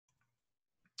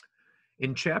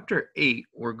In Chapter 8,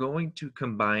 we're going to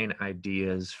combine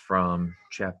ideas from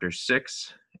Chapter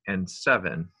 6 and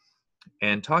 7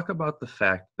 and talk about the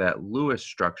fact that Lewis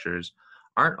structures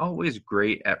aren't always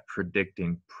great at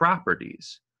predicting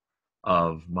properties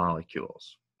of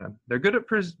molecules. They're good at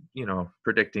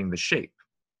predicting the shape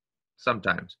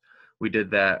sometimes. We did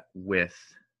that with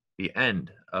the end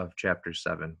of Chapter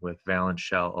 7 with valence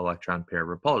shell electron pair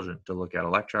repulsion to look at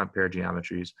electron pair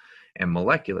geometries and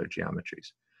molecular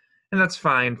geometries. And that's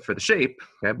fine for the shape,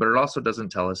 okay, but it also doesn't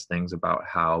tell us things about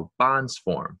how bonds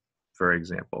form, for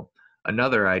example.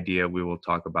 Another idea we will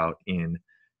talk about in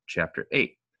Chapter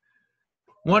 8.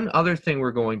 One other thing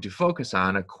we're going to focus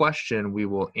on, a question we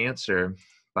will answer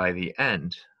by the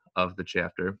end of the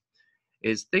chapter,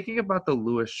 is thinking about the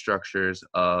Lewis structures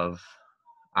of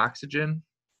oxygen,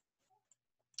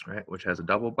 right, which has a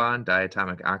double bond,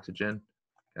 diatomic oxygen,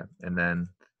 okay, and then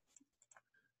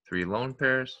two lone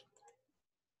pairs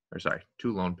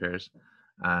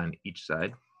on each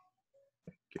side.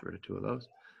 Get rid of two of those.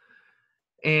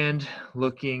 And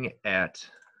looking at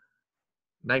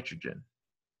nitrogen,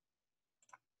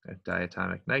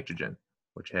 diatomic nitrogen,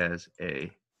 which has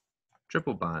a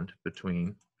triple bond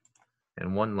between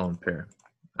and one lone pair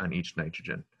on each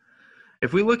nitrogen.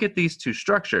 If we look at these two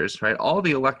structures, right, all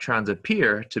the electrons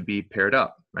appear to be paired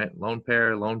up, right? Lone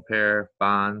pair,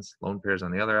 bonds, lone pairs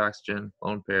on the other oxygen,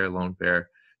 lone pair,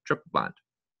 triple bond.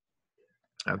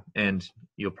 And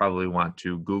you'll probably want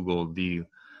to Google the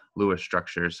Lewis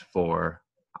structures for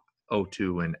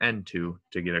O2 and N2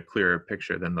 to get a clearer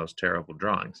picture than those terrible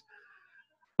drawings.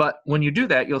 But when you do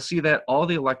that, you'll see that all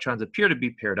the electrons appear to be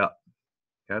paired up.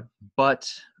 Okay?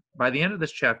 But by the end of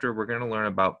this chapter, we're going to learn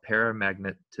about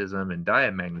paramagnetism and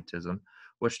diamagnetism,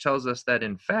 which tells us that,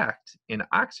 in fact, in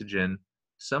oxygen,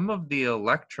 some of the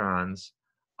electrons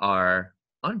are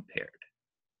unpaired,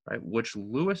 right? Which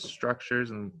Lewis structures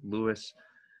and Lewis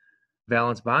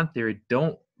valence bond theory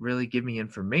don't really give me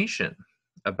information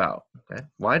about. Okay?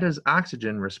 Why does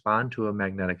oxygen respond to a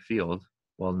magnetic field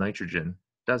while nitrogen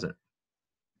doesn't?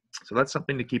 So that's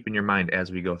something to keep in your mind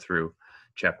as we go through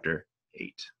Chapter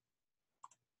 8.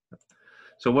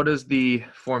 So what does the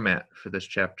format for this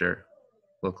chapter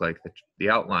look like, the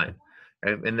outline?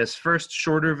 In this first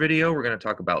shorter video, we're going to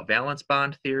talk about valence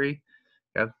bond theory.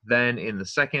 Then in the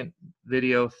second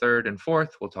video, third and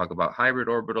fourth, we'll talk about hybrid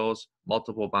orbitals,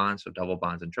 multiple bonds, so double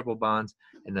bonds and triple bonds,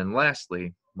 and then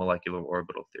lastly, molecular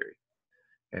orbital theory.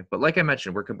 Okay, but like I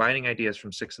mentioned, we're combining ideas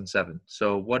from 6 and 7.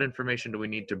 So what information do we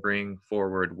need to bring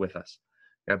forward with us?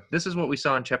 Okay, this is what we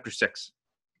saw in Chapter 6,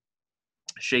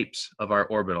 shapes of our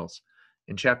orbitals.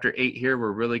 In Chapter 8 here,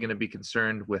 we're really going to be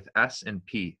concerned with S and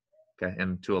P, okay,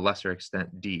 and to a lesser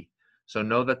extent, D. So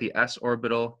know that the S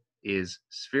orbital is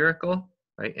spherical,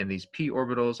 right, and these P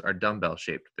orbitals are dumbbell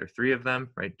shaped. There are 3 of them,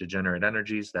 right, degenerate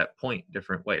energies that point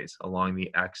different ways along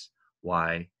the X,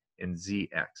 Y, and Z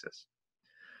axis.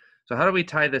 So how do we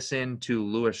tie this into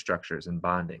Lewis structures and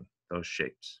bonding, those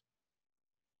shapes?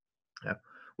 Yeah.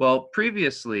 Well,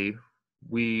 previously,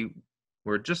 we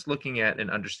were just looking at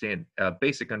a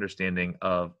basic understanding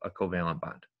of a covalent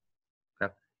bond.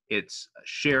 Okay? It's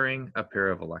sharing a pair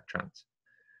of electrons.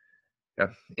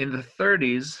 Okay? In the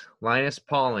 30s, Linus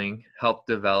Pauling helped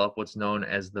develop what's known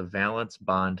as the valence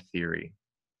bond theory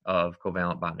of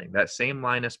covalent bonding. That same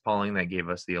Linus Pauling that gave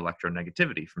us the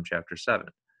electronegativity from Chapter 7.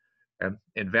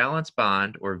 In valence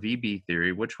bond, or VB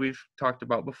theory, which we've talked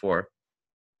about before,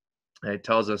 it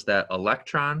tells us that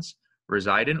electrons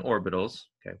reside in orbitals.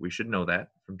 Okay, we should know that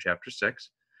from Chapter 6.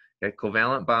 Okay,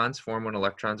 covalent bonds form when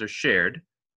electrons are shared.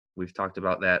 We've talked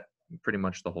about that pretty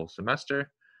much the whole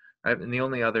semester. Right? And the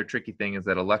only other tricky thing is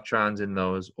that electrons in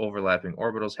those overlapping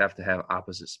orbitals have to have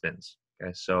opposite spins.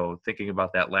 Okay, so thinking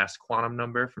about that last quantum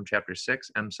number from Chapter 6,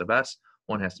 m sub s,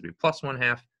 one has to be plus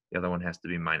 1/2, the other one has to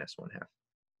be minus 1/2.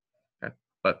 Okay?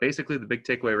 But basically, the big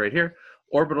takeaway right here,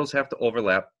 orbitals have to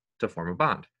overlap to form a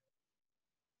bond.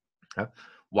 Okay?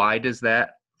 Why does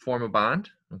that form a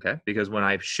bond? Okay, because when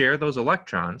I share those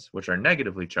electrons, which are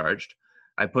negatively charged,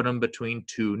 I put them between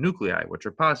 2 nuclei, which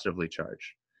are positively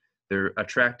charged. They're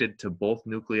attracted to both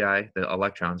nuclei. The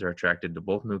electrons are attracted to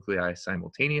both nuclei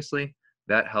simultaneously.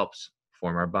 That helps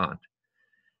form our bond.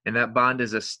 And that bond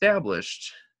is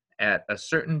established at a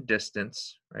certain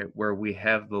distance, right, where we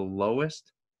have the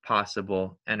lowest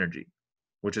possible energy,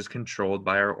 which is controlled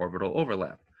by our orbital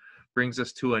overlap. Brings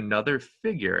us to another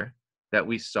figure that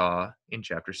we saw in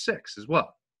Chapter 6 as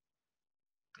well.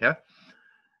 Okay?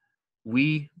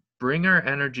 We bring our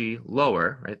energy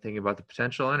lower, right, thinking about the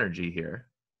potential energy here,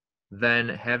 than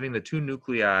having the 2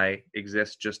 nuclei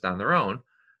exist just on their own,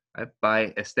 right,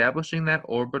 by establishing that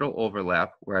orbital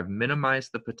overlap where I've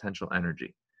minimized the potential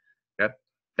energy. Okay?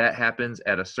 That happens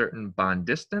at a certain bond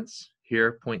distance,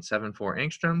 here 0.74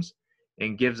 angstroms,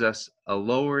 and gives us a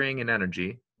lowering in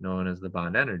energy, known as the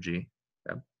bond energy,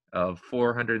 okay, of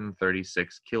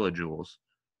 436 kilojoules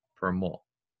per mole.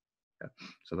 Okay.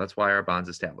 So that's why our bond's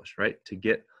established, right? To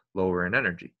get lower in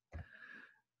energy.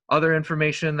 Other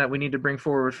information that we need to bring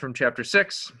forward from chapter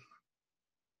 6,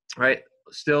 right?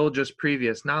 Still just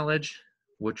previous knowledge,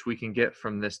 which we can get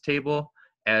from this table.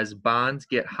 As bonds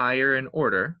get higher in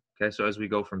order, okay, so as we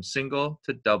go from single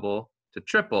to double to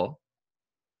triple,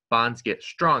 bonds get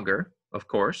stronger, of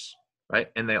course, right?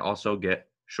 And they also get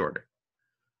shorter.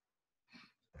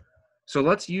 So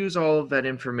let's use all of that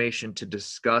information to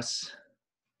discuss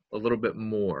a little bit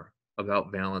more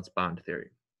about valence bond theory.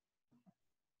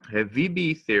 Okay,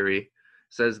 VB theory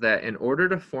says that in order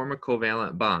to form a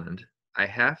covalent bond, I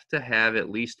have to have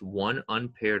at least one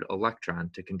unpaired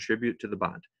electron to contribute to the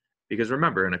bond. Because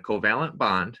remember, in a covalent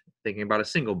bond, thinking about a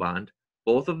single bond,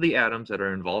 both of the atoms that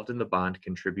are involved in the bond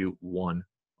contribute one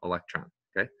electron,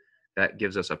 okay? That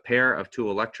gives us a pair of 2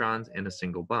 electrons in a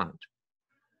single bond.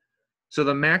 So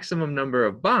the maximum number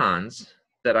of bonds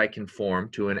that I can form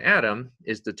to an atom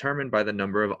is determined by the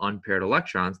number of unpaired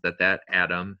electrons that that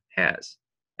atom has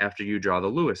after you draw the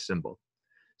Lewis symbol.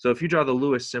 So if you draw the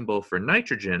Lewis symbol for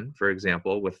nitrogen, for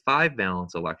example, with 5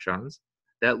 valence electrons,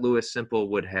 that Lewis symbol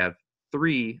would have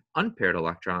 3 unpaired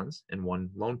electrons and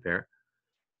 1 lone pair.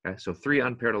 Okay, so 3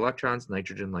 unpaired electrons,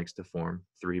 nitrogen likes to form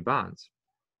 3 bonds.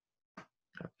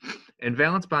 Okay. And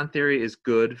valence bond theory is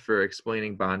good for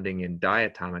explaining bonding in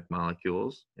diatomic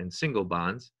molecules and single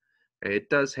bonds. Okay, it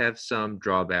does have some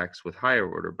drawbacks with higher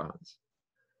order bonds.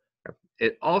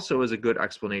 It also is a good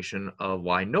explanation of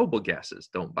why noble gases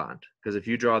don't bond. Because if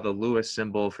you draw the Lewis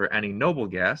symbol for any noble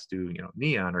gas,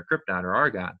 neon or krypton or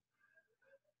argon,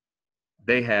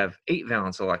 they have 8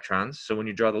 valence electrons. So when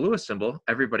you draw the Lewis symbol,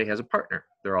 everybody has a partner.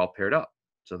 They're all paired up,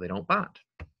 so they don't bond.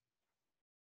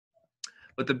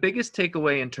 But the biggest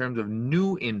takeaway in terms of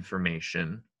new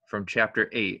information from chapter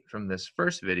 8 from this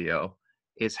first video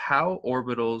is how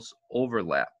orbitals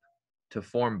overlap to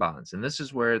form bonds. And this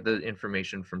is where the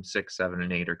information from 6, 7,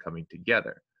 and 8 are coming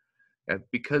together.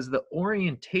 Because the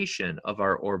orientation of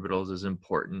our orbitals is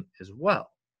important as well.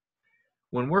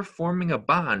 When we're forming a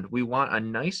bond, we want a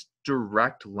nice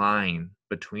direct line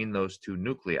between those 2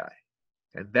 nuclei.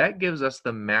 That gives us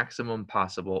the maximum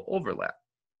possible overlap.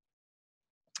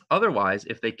 Otherwise,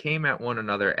 if they came at one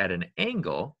another at an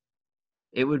angle,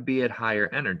 it would be at higher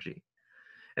energy.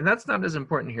 And that's not as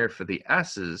important here for the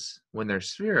S's when they're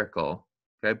spherical,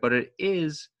 okay, but it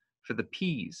is for the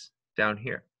P's down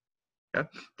here. Okay?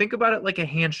 Think about it like a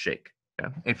handshake.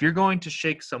 Okay? If you're going to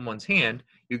shake someone's hand,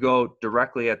 you go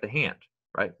directly at the hand,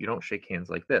 right? You don't shake hands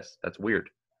like this. That's weird.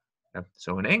 Okay?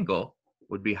 So an angle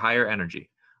would be higher energy.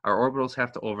 Our orbitals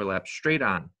have to overlap straight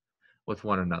on with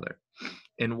one another.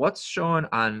 And what's shown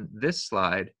on this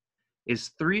slide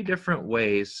is 3 different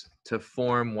ways to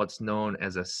form what's known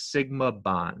as a sigma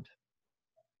bond,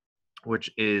 which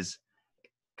is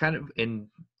kind of in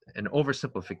an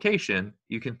oversimplification.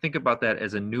 You can think about that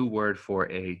as a new word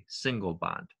for a single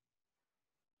bond.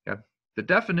 Okay? The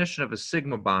definition of a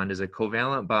sigma bond is a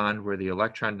covalent bond where the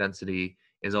electron density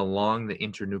is along the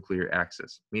internuclear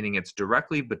axis, meaning it's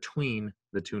directly between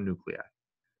the 2 nuclei.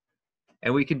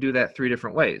 And we can do that 3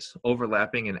 different ways: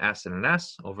 overlapping an S and an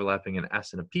S, overlapping an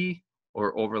S and a P,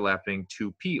 or overlapping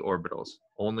 2 p orbitals,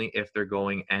 only if they're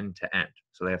going end to end.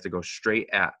 So they have to go straight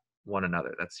at one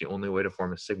another. That's the only way to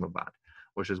form a sigma bond,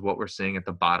 which is what we're seeing at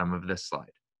the bottom of this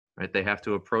slide, right? They have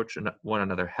to approach one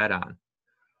another head on.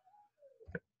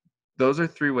 Those are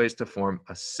 3 ways to form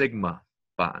a sigma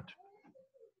bond.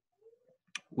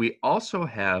 We also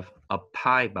have a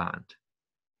pi bond.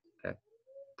 Okay?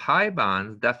 Pi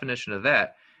bonds, definition of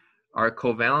that, are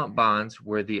covalent bonds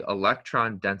where the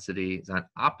electron density is on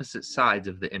opposite sides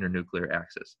of the internuclear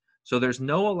axis. So there's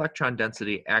no electron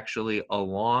density actually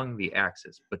along the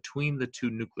axis between the 2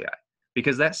 nuclei,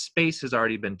 because that space has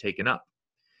already been taken up.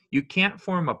 You can't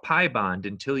form a pi bond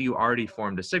until you already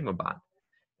formed a sigma bond.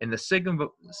 And the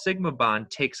sigma bond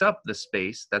takes up the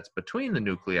space that's between the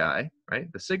nuclei,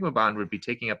 right? The sigma bond would be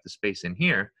taking up the space in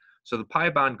here, so the pi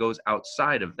bond goes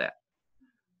outside of that.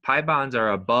 Pi bonds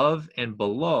are above and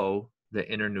below the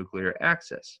internuclear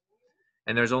axis.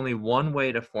 And there's only one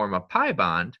way to form a pi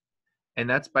bond, and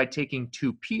that's by taking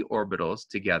 2 p orbitals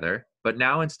together, but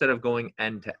now instead of going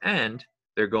end to end,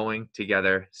 they're going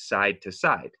together side to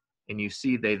side. And you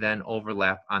see they then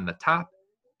overlap on the top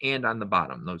and on the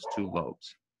bottom, those 2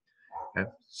 lobes. Okay?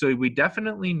 So we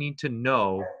definitely need to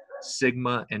know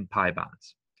sigma and pi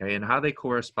bonds, okay, and how they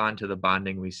correspond to the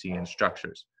bonding we see in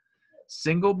structures.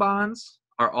 Single bonds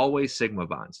are always sigma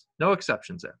bonds, no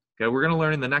exceptions there. Okay, we're going to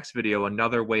learn in the next video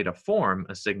another way to form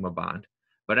a sigma bond,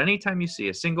 but anytime you see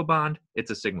a single bond,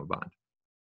 it's a sigma bond.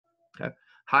 Okay.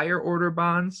 Higher order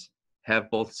bonds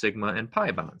have both sigma and pi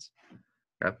bonds.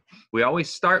 Okay. We always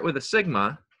start with a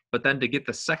sigma, but then to get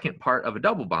the second part of a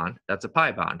double bond, that's a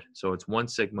pi bond. So it's one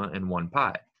sigma and one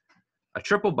pi. A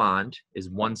triple bond is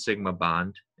one sigma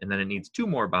bond, and then it needs two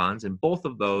more bonds, and both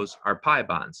of those are pi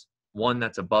bonds. One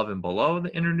that's above and below the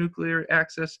internuclear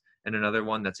axis, and another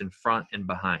one that's in front and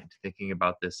behind, thinking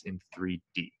about this in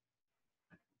 3D.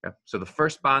 Okay. So the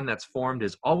first bond that's formed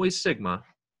is always sigma,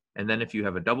 and then if you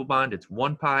have a double bond, it's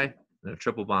 1 pi, and a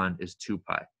triple bond is 2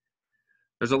 pi.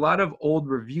 There's a lot of old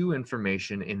review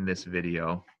information in this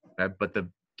video, okay, but the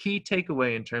key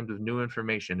takeaway in terms of new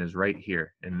information is right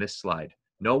here in this slide.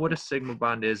 Know what a sigma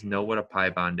bond is, know what a pi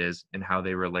bond is, and how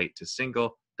they relate to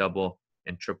single, double,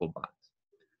 and triple bonds.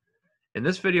 In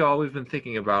this video, all we've been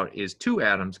thinking about is two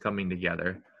atoms coming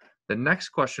together. The next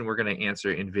question we're going to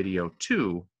answer in video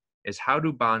 2 is how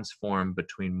do bonds form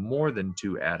between more than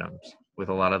two atoms with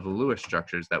a lot of the Lewis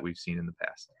structures that we've seen in the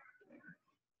past.